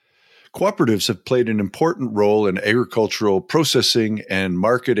Cooperatives have played an important role in agricultural processing and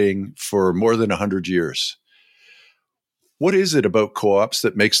marketing for more than 100 years. What is it about co-ops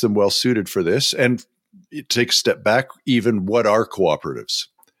that makes them well suited for this? And take a step back, even what are cooperatives?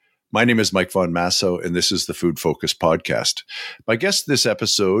 My name is Mike Von Masso, and this is the Food Focus Podcast. My guest this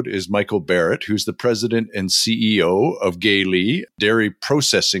episode is Michael Barrett, who's the president and CEO of Gay-Lea Dairy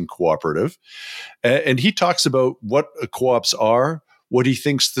Processing Cooperative. And he talks about what co-ops are, what he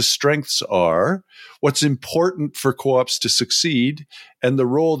thinks the strengths are, what's important for co-ops to succeed, and the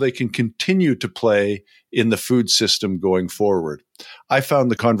role they can continue to play in the food system going forward. I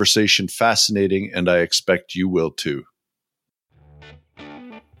found the conversation fascinating, and I expect you will too.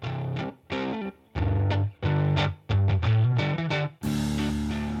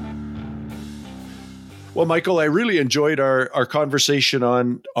 Well, Michael, I really enjoyed our conversation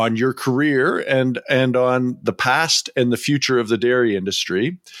on your career and on the past and the future of the dairy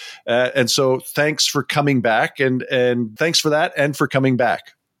industry. And so thanks for coming back and thanks for that and for coming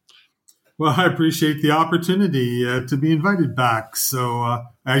back. Well, I appreciate the opportunity to be invited back. So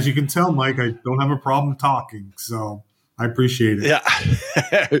as you can tell, Mike, I don't have a problem talking. So I appreciate it.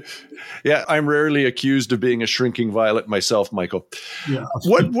 Yeah. Yeah, I'm rarely accused of being a shrinking violet myself, Michael. Yeah.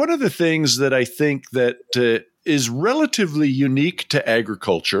 One of the things that I think that is relatively unique to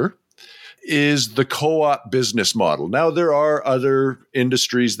agriculture is the co-op business model. Now, there are other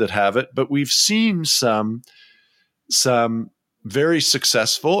industries that have it, but we've seen some very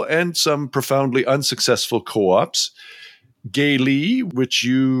successful and some profoundly unsuccessful co-ops. Gay-Lea, which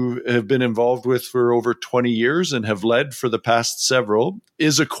you have been involved with for over 20 years and have led for the past several,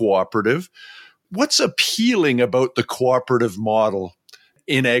 is a cooperative. What's appealing about the cooperative model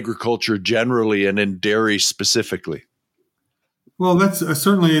in agriculture generally and in dairy specifically? Well, that's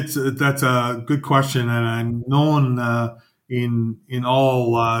certainly that's a good question, and I'm known in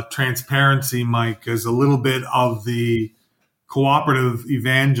all transparency, Mike, as a little bit of the cooperative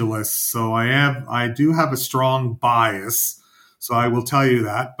evangelist. So I do have a strong bias. So I will tell you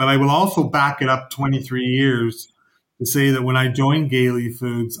that, but I will also back it up 23 years to say that when I joined Gay-Lea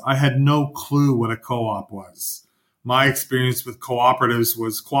Foods, I had no clue what a co-op was. My experience with cooperatives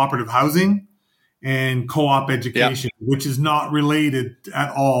was cooperative housing and co-op education, which is not related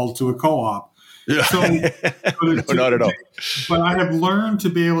at all to a co-op. Yeah. So, no, not at all. But I have learned to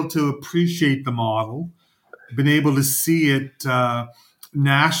be able to appreciate the model, been able to see it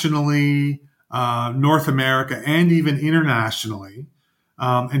nationally, North America, and even internationally,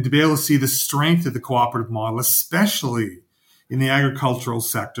 and to be able to see the strength of the cooperative model, especially in the agricultural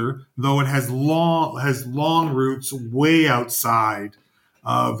sector, though it has long roots way outside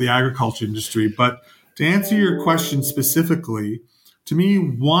of the agriculture industry. But to answer your question specifically, to me,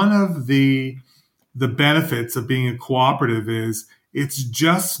 one of the benefits of being a cooperative is it's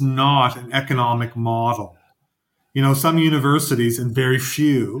just not an economic model. You know, some universities, and very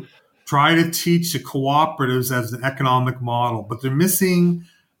few, try to teach the cooperatives as an economic model, but they're missing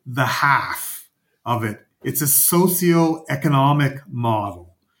the half of it. It's a socio-economic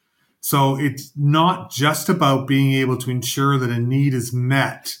model. So it's not just about being able to ensure that a need is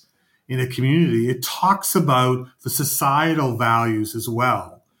met in a community. It talks about the societal values as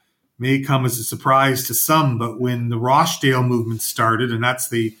well. May come as a surprise to some, but when the Rochdale movement started, and that's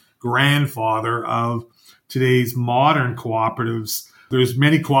the grandfather of today's modern cooperatives, there's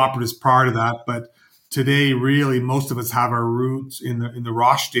many cooperatives prior to that, but today really most of us have our roots in the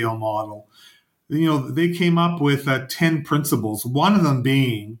Rochdale model. You know, they came up with 10 principles, one of them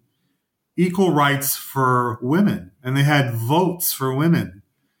being equal rights for women, and they had votes for women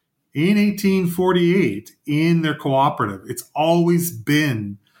in 1848 in their cooperative. It's always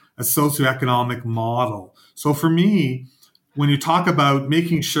been a socioeconomic model. So for me, when you talk about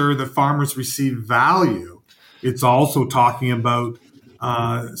making sure that farmers receive value, it's also talking about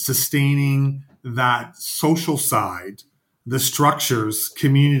sustaining that social side, the structures,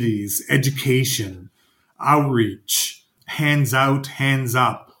 communities, education, outreach, hands out, hands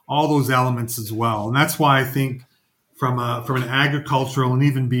up, all those elements as well. And that's why I think from an agricultural and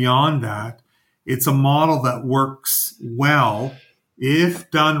even beyond that, it's a model that works well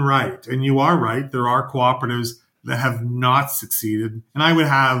if done right. And you are right, there are cooperatives that have not succeeded. And I would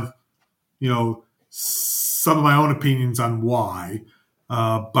have, some of my own opinions on why.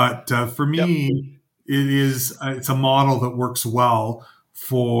 But for me, it's a model that works well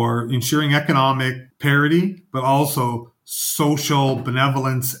for ensuring economic parity, but also social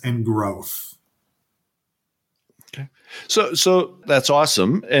benevolence and growth. Okay. So that's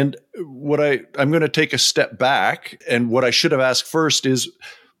awesome. And I'm going to take a step back, and what I should have asked first is,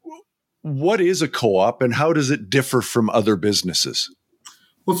 what is a co-op and how does it differ from other businesses?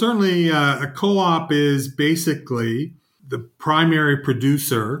 Well, certainly a co-op is basically the primary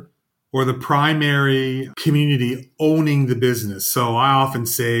producer or the primary community owning the business. So I often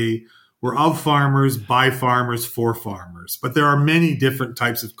say we're of farmers, by farmers, for farmers. But there are many different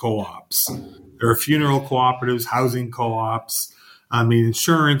types of co-ops. There are funeral cooperatives, housing co-ops,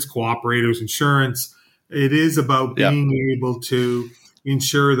 insurance cooperators, insurance. It is about being able to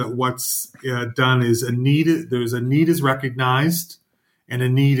ensure that what's done is there's a need is recognized and a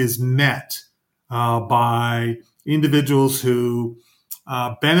need is met by individuals who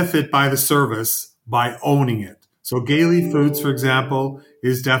benefit by the service by owning it. So Gailey Foods, for example,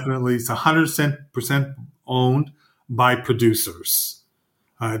 is definitely, it's 100% owned by producers.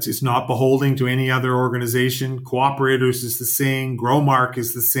 It's not beholden to any other organization. Cooperators is the same. Growmark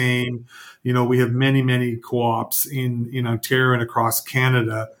is the same. We have many, many co-ops in Ontario and across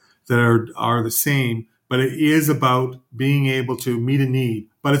Canada that are the same. But it is about being able to meet a need.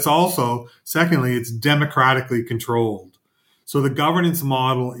 But it's also, secondly, it's democratically controlled. So the governance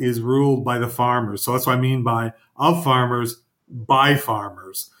model is ruled by the farmers. So that's what I mean by of farmers, by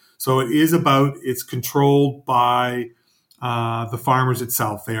farmers. So it's controlled by the farmers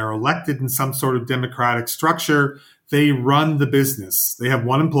itself. They are elected in some sort of democratic structure. They run the business. They have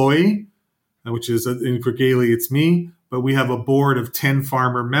one employee, which is, for Gailey, it's me. But we have a board of 10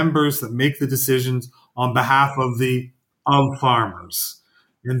 farmer members that make the decisions on behalf of farmers.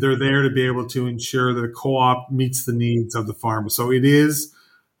 And they're there to be able to ensure that a co-op meets the needs of the farmer. So it is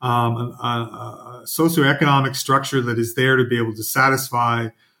a socioeconomic structure that is there to be able to satisfy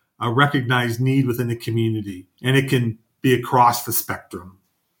a recognized need within the community. And it can be across the spectrum.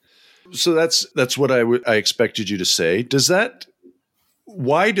 So that's what I expected you to say.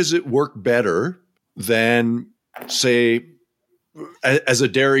 Why does it work better than, say, as a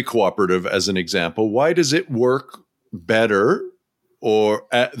dairy cooperative, as an example? Why does it work better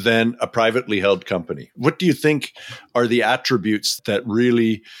than a privately held company? What do you think are the attributes that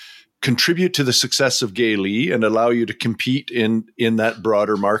really contribute to the success of Gailey and allow you to compete in that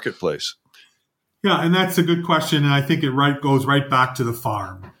broader marketplace? Yeah, and that's a good question. And I think it goes right back to the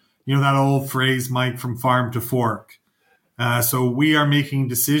farm. That old phrase, Mike, from farm to fork. So we are making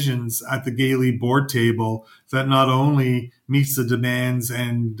decisions at the Gailey board table that not only meets the demands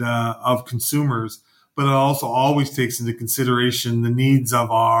of consumers, but it also always takes into consideration the needs of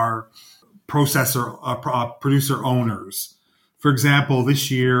our producer owners. For example,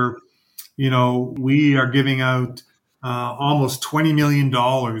 this year, we are giving out almost $20 million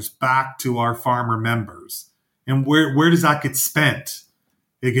back to our farmer members. And where does that get spent?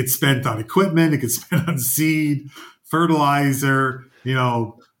 It gets spent on equipment. It gets spent on seed, fertilizer,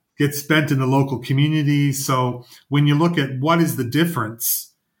 gets spent in the local community. So when you look at what is the difference,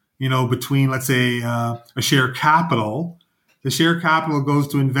 between, let's say, a share capital, the share capital goes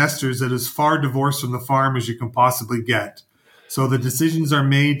to investors that is far divorced from the farm as you can possibly get. So the decisions are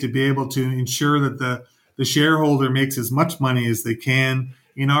made to be able to ensure that the shareholder makes as much money as they can.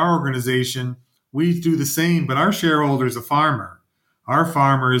 In our organization, we do the same, but our shareholder is a farmer. Our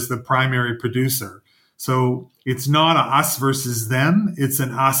farmer is the primary producer. So it's not a us versus them. It's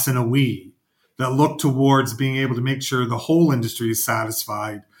an us and a we that look towards being able to make sure the whole industry is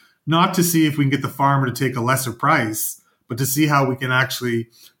satisfied, not to see if we can get the farmer to take a lesser price, but to see how we can actually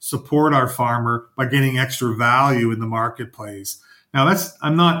support our farmer by getting extra value in the marketplace. Now,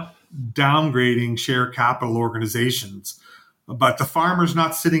 I'm not downgrading share capital organizations, but the farmer's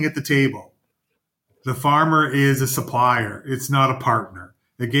not sitting at the table. The farmer is a supplier. It's not a partner.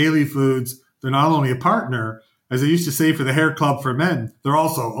 At Gailey Foods, they're not only a partner, as I used to say for the Hair Club for Men, they're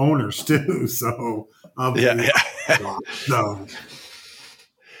also owners too. So,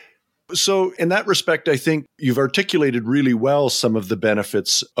 So in that respect, I think you've articulated really well some of the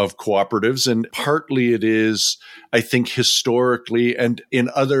benefits of cooperatives. And partly it is, I think, historically and in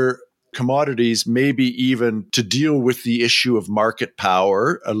other commodities, maybe even to deal with the issue of market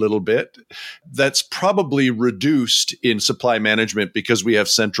power a little bit. That's probably reduced in supply management because we have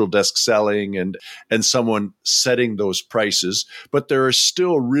central desk selling and someone setting those prices. But there is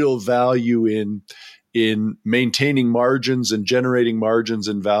still real value in maintaining margins and generating margins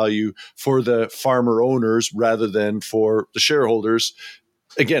and value for the farmer owners rather than for the shareholders.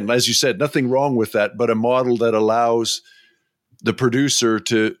 Again, as you said, nothing wrong with that, but a model that allows the producer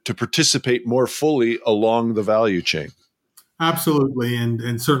to participate more fully along the value chain. Absolutely.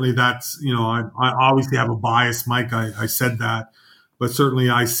 And certainly that's, I obviously have a bias, Mike. I said that, but certainly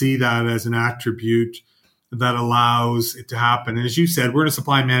I see that as an attribute that allows it to happen. And as you said, we're in a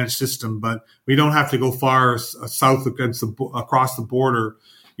supply managed system, but we don't have to go far south across the border,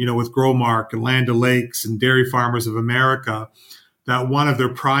 with Growmark and Land O'Lakes and Dairy Farmers of America. that one of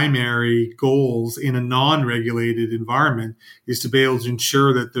their primary goals in a non-regulated environment is to be able to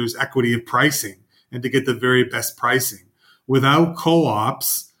ensure that there's equity of pricing and to get the very best pricing. Without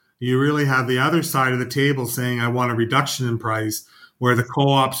co-ops, you really have the other side of the table saying, I want a reduction in price, where the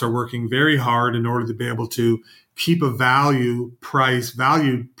co-ops are working very hard in order to be able to keep a valued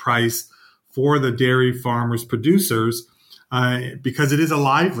price for the dairy farmers, producers, because it is a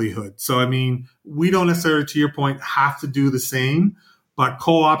livelihood. So, I mean, we don't necessarily, to your point, have to do the same, but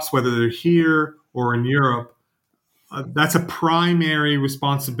co-ops, whether they're here or in Europe, that's a primary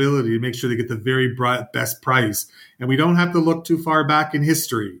responsibility to make sure they get the very best price. And we don't have to look too far back in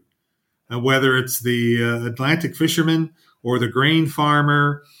history, whether it's the Atlantic fisherman or the grain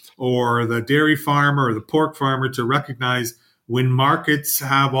farmer or the dairy farmer or the pork farmer, to recognize when markets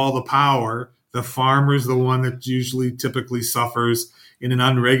have all the power, the farmer is the one that usually typically suffers in an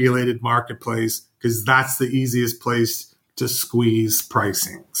unregulated marketplace, because that's the easiest place to squeeze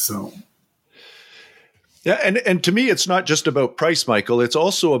pricing. So. Yeah, and to me, it's not just about price, Michael. It's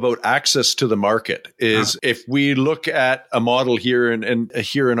also about access to the market. If we look at a model here and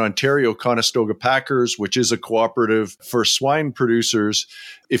here in Ontario, Conestoga Packers, which is a cooperative for swine producers,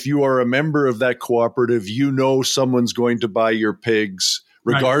 if you are a member of that cooperative, you know someone's going to buy your pigs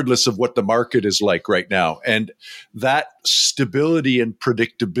regardless of what the market is like right now. And that stability and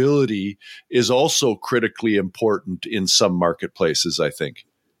predictability is also critically important in some marketplaces, I think.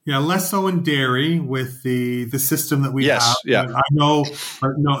 Yeah, less so in dairy with the system that we have. Yeah. I know,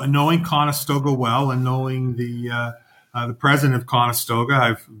 knowing Conestoga well and knowing the president of Conestoga,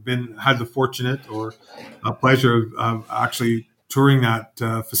 I've had the fortunate or pleasure of actually touring that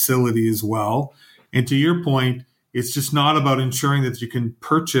facility as well. And to your point, it's just not about ensuring that you can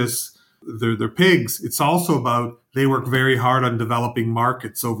purchase their pigs. It's also about, they work very hard on developing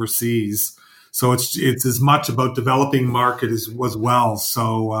markets overseas. So it's as much about developing market as well.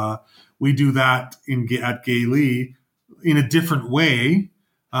 So we do that at Gay-Lee in a different way.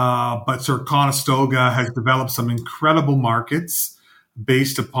 But Sir Conestoga has developed some incredible markets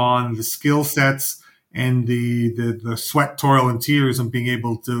based upon the skill sets and the sweat, toil, and tears of being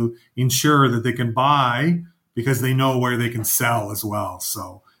able to ensure that they can buy because they know where they can sell as well.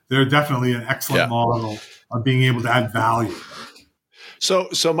 So they're definitely an excellent model of being able to add value.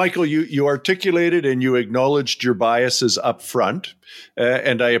 So Michael, you articulated and you acknowledged your biases up front,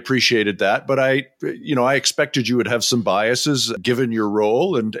 and I appreciated that. But I expected you would have some biases given your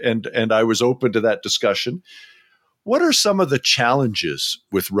role, and I was open to that discussion. What are some of the challenges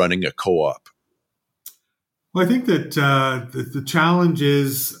with running a co-op? Well, I think that the challenge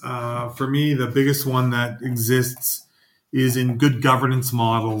is, for me, the biggest one that exists is in good governance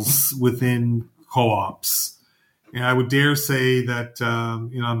models within co-ops. And I would dare say that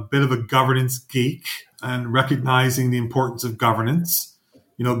I'm a bit of a governance geek, and recognizing the importance of governance.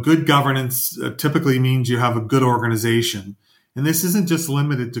 Good governance typically means you have a good organization, and this isn't just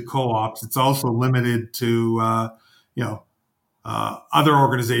limited to co-ops; it's also limited to other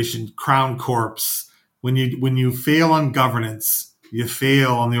organizations, crown corps. When you fail on governance, you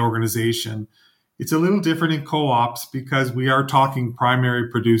fail on the organization. It's a little different in co-ops because we are talking primary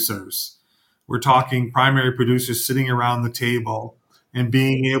producers. We're talking primary producers sitting around the table and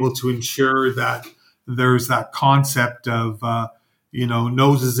being able to ensure that there's that concept of,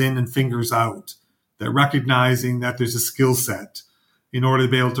 noses in and fingers out, that recognizing that there's a skill set in order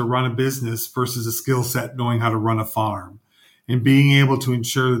to be able to run a business versus a skill set knowing how to run a farm, and being able to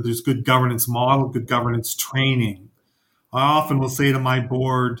ensure that there's good governance model, good governance training. I often will say to my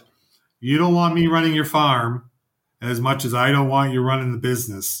board, you don't want me running your farm as much as I don't want you running the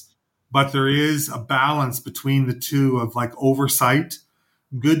business. But there is a balance between the two of oversight,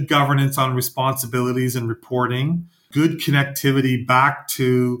 good governance on responsibilities and reporting, good connectivity back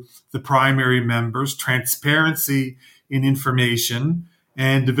to the primary members, transparency in information,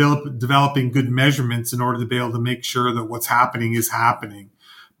 and developing good measurements in order to be able to make sure that what's happening is happening.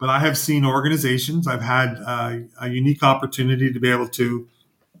 But I have seen organizations, I've had a unique opportunity to be able to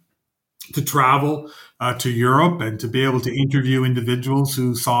travel to Europe and to be able to interview individuals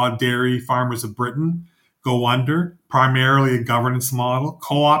who saw Dairy Farmers of Britain go under, primarily a governance model,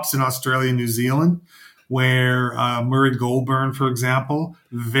 co-ops in Australia and New Zealand, where Murray Goulburn, for example,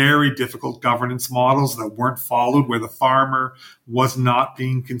 very difficult governance models that weren't followed, where the farmer was not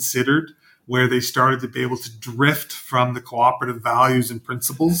being considered, where they started to be able to drift from the cooperative values and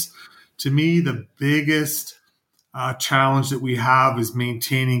principles. To me, the biggest challenge that we have is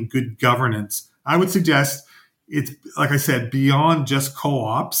maintaining good governance. I would suggest it's, like I said, beyond just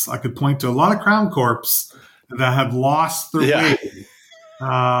co-ops. I could point to a lot of crown corps that have lost their way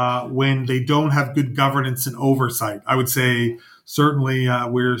when they don't have good governance and oversight. I would say certainly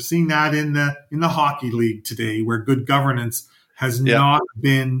we're seeing that in the hockey league today, where good governance has not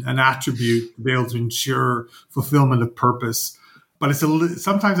been an attribute to be able to ensure fulfillment of purpose. But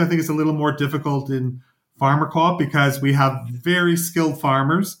sometimes I think it's a little more difficult in farmer co-op because we have very skilled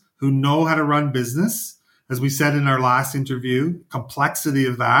farmers who know how to run business. As we said in our last interview, complexity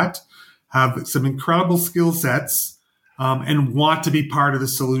of that, have some incredible skill sets and want to be part of the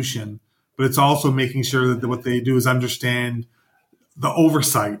solution. But it's also making sure that what they do is understand the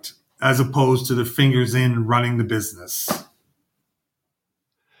oversight as opposed to their fingers in running the business.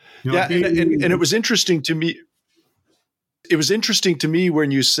 And it was interesting to me. It was interesting to me when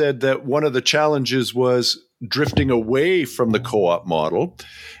you said that one of the challenges was drifting away from the co-op model.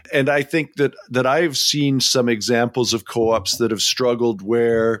 And I think that I've seen some examples of co-ops that have struggled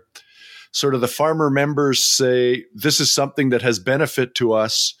where sort of the farmer members say, this is something that has benefit to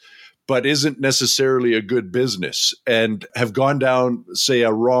us, but isn't necessarily a good business, and have gone down, say,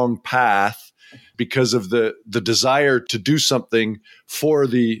 a wrong path because of the desire to do something for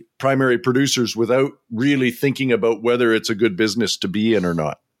the primary producers without really thinking about whether it's a good business to be in or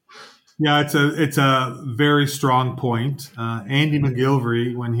not. Yeah, it's a very strong point. Andy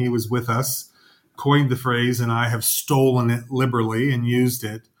McGilvery, when he was with us, coined the phrase, and I have stolen it liberally and used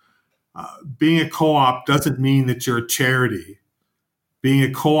it. Being a co-op doesn't mean that you're a charity. Being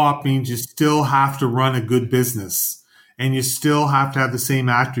a co-op means you still have to run a good business, and you still have to have the same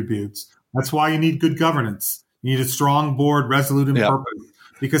attributes. That's why you need good governance. You need a strong board, resolute in purpose,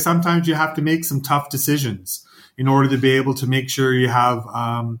 because sometimes you have to make some tough decisions in order to be able to make sure you have,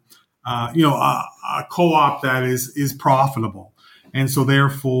 a co-op that is profitable. And so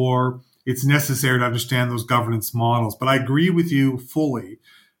therefore it's necessary to understand those governance models. But I agree with you fully.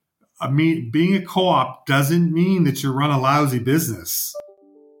 I mean, being a co-op doesn't mean that you run a lousy business.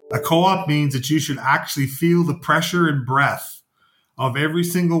 A co-op means that you should actually feel the pressure and breath of every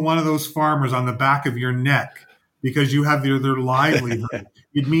single one of those farmers on the back of your neck because you have their livelihood.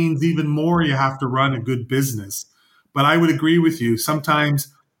 It means even more you have to run a good business. But I would agree with you.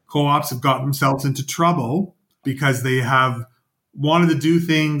 Sometimes co-ops have gotten themselves into trouble because they have wanted to do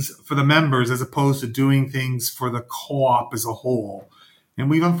things for the members as opposed to doing things for the co-op as a whole. And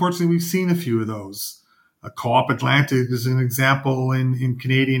we've seen a few of those. Co-op Atlantic is an example in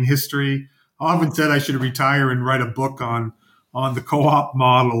Canadian history. I often said I should retire and write a book on the co-op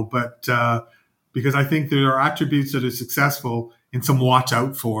model, but because I think there are attributes that are successful and some watch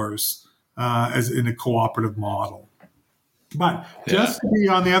out fors as in a cooperative model. But just to be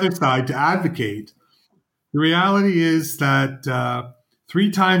on the other side to advocate, the reality is that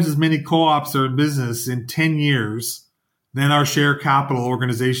 3 times as many co-ops are in business in 10 years than our share capital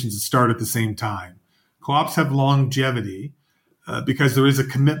organizations that start at the same time. Co-ops have longevity because there is a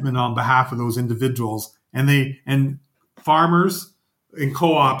commitment on behalf of those individuals, and farmers and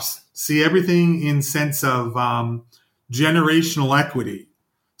co-ops see everything in sense of generational equity.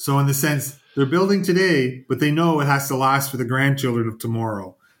 So in the sense they're building today, but they know it has to last for the grandchildren of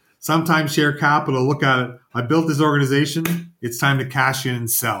tomorrow. Sometimes share capital look at it. I built this organization. It's time to cash in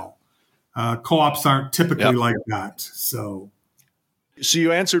and sell. Co-ops aren't typically like that. So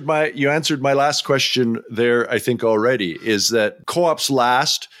you answered my last question there, I think already, is that co-ops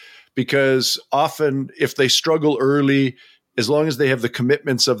last because often if they struggle early, as long as they have the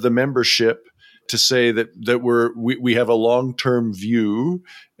commitments of the membership to say that we have a long-term view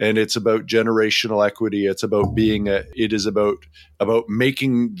and it's about generational equity, it is about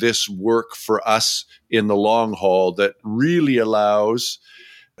making this work for us in the long haul, that really allows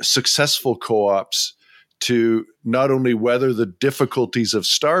successful co-ops to not only weather the difficulties of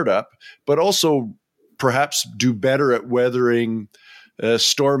startup, but also perhaps do better at weathering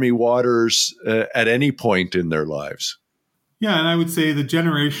stormy waters at any point in their lives. Yeah, and I would say the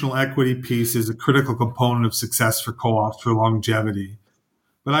generational equity piece is a critical component of success for co-ops for longevity.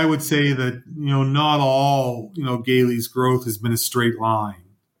 But I would say that, not all, Gailey's growth has been a straight line.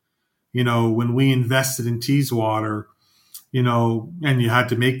 When we invested in Teeswater, and you had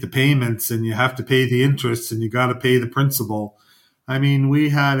to make the payments and you have to pay the interest and you got to pay the principal. I mean, we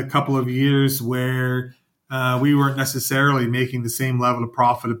had a couple of years where we weren't necessarily making the same level of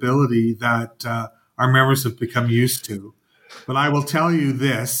profitability that our members have become used to. But I will tell you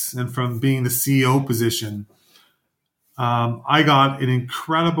this, and from being the CEO position, I got an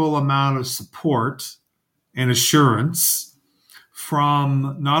incredible amount of support and assurance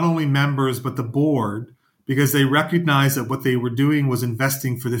from not only members, but the board, because they recognized that what they were doing was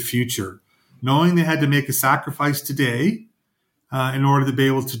investing for the future, knowing they had to make a sacrifice today in order to be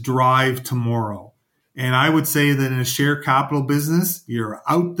able to drive tomorrow. And I would say that in a share capital business, you're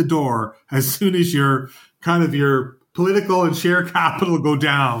out the door as soon as your political and share capital go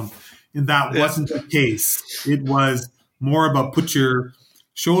down. And that wasn't the case. It was more about put your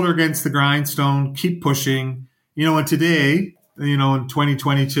shoulder against the grindstone, keep pushing. And today, in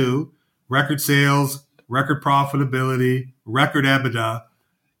 2022, record sales, record profitability, record EBITDA,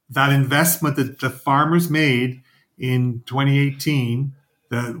 that investment that the farmers made in 2018,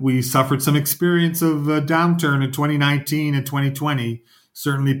 that we suffered some experience of a downturn in 2019 and 2020,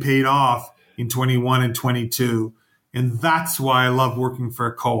 certainly paid off in 21 and 22. And that's why I love working for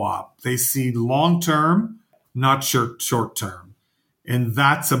a co-op. They see long-term, not short-term. And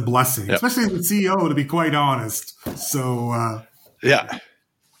that's a blessing, especially as the CEO, to be quite honest. So, Yeah.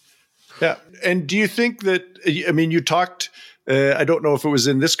 And do you think that, you talked, I don't know if it was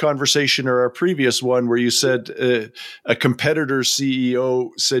in this conversation or our previous one, where you said a competitor's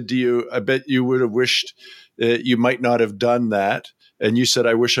CEO said to you, I bet you would have wished you might not have done that. And you said,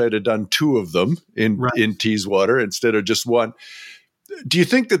 I wish I'd have done two of them in Teeswater instead of just one. Do you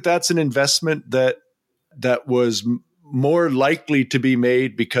think that that's an investment that was more likely to be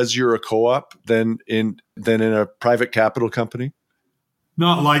made because you're a co-op than in a private capital company?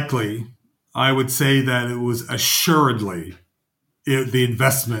 Not likely. I would say that it was assuredly the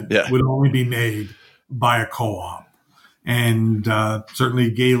investment would only be made by a co-op. And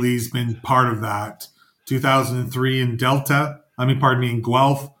certainly Gailey's been part of that. 2003 in in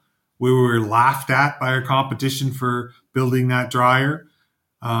Guelph, we were laughed at by our competition for building that dryer.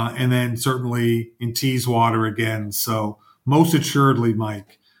 And then certainly in Teeswater again. So most assuredly,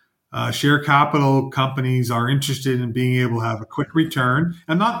 Mike, share capital companies are interested in being able to have a quick return.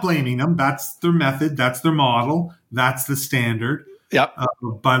 I'm not blaming them. That's their method. That's their model. That's the standard. Yep.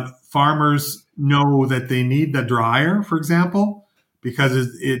 But farmers know that they need the dryer, for example, because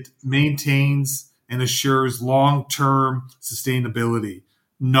it maintains and assures long-term sustainability,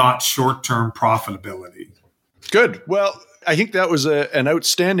 not short-term profitability. Good. Well, I think that was an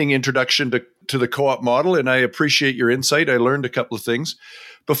outstanding introduction to the co-op model, and I appreciate your insight. I learned a couple of things.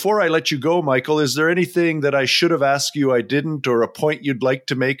 Before I let you go, Michael, is there anything that I should have asked you I didn't, or a point you'd like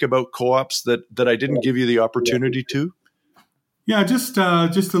to make about co-ops that I didn't give you the opportunity to? Yeah, just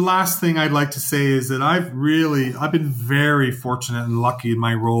the last thing I'd like to say is that I've been very fortunate and lucky in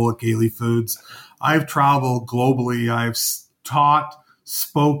my role at Gailey Foods. I've traveled globally. I've taught,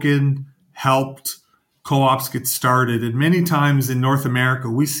 spoken, helped co-ops get started. And many times in North America,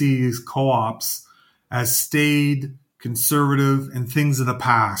 we see these co-ops as staid, conservative, and things of the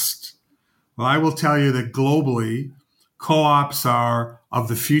past. Well, I will tell you that globally, co-ops are of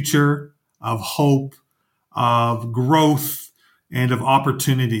the future, of hope, of growth, and of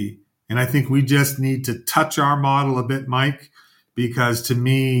opportunity. And I think we just need to touch our model a bit, Mike, because to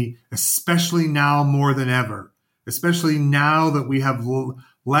me, especially now more than ever, especially now that we have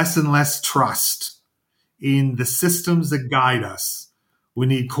less and less trust in the systems that guide us, we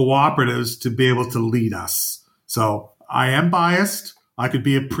need cooperatives to be able to lead us. So I am biased. I could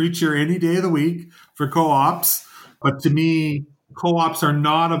be a preacher any day of the week for co-ops, but to me, co-ops are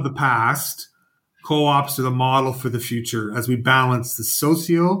not of the past. Co-ops are the model for the future as we balance the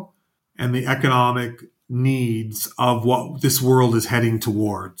socio and the economic needs of what this world is heading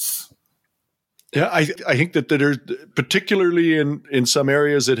towards. Yeah, I think that there's, particularly in some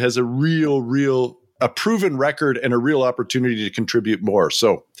areas, it has a proven record and a real opportunity to contribute more.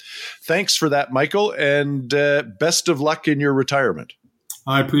 So thanks for that, Michael, and best of luck in your retirement.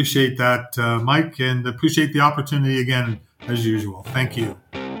 I appreciate that, Mike, and appreciate the opportunity again, as usual. Thank you.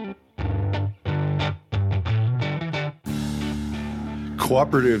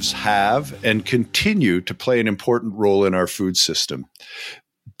 Cooperatives have and continue to play an important role in our food system.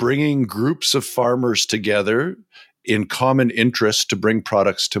 Bringing groups of farmers together in common interest to bring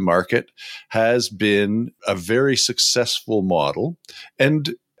products to market has been a very successful model,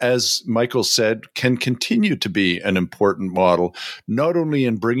 and as Michael said, can continue to be an important model, not only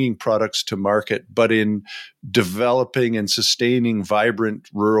in bringing products to market, but in developing and sustaining vibrant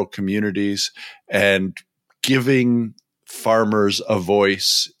rural communities and giving farmers a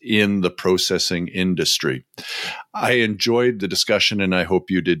voice in the processing industry. I enjoyed the discussion, and I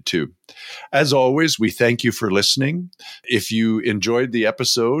hope you did too. As always, we thank you for listening. If you enjoyed the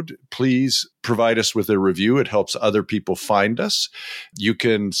episode, please provide us with a review. It helps other people find us. You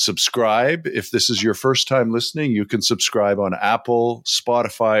can subscribe. If this is your first time listening, you can subscribe on Apple,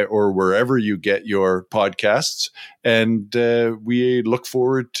 Spotify, or wherever you get your podcasts. And we look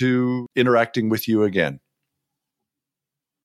forward to interacting with you again.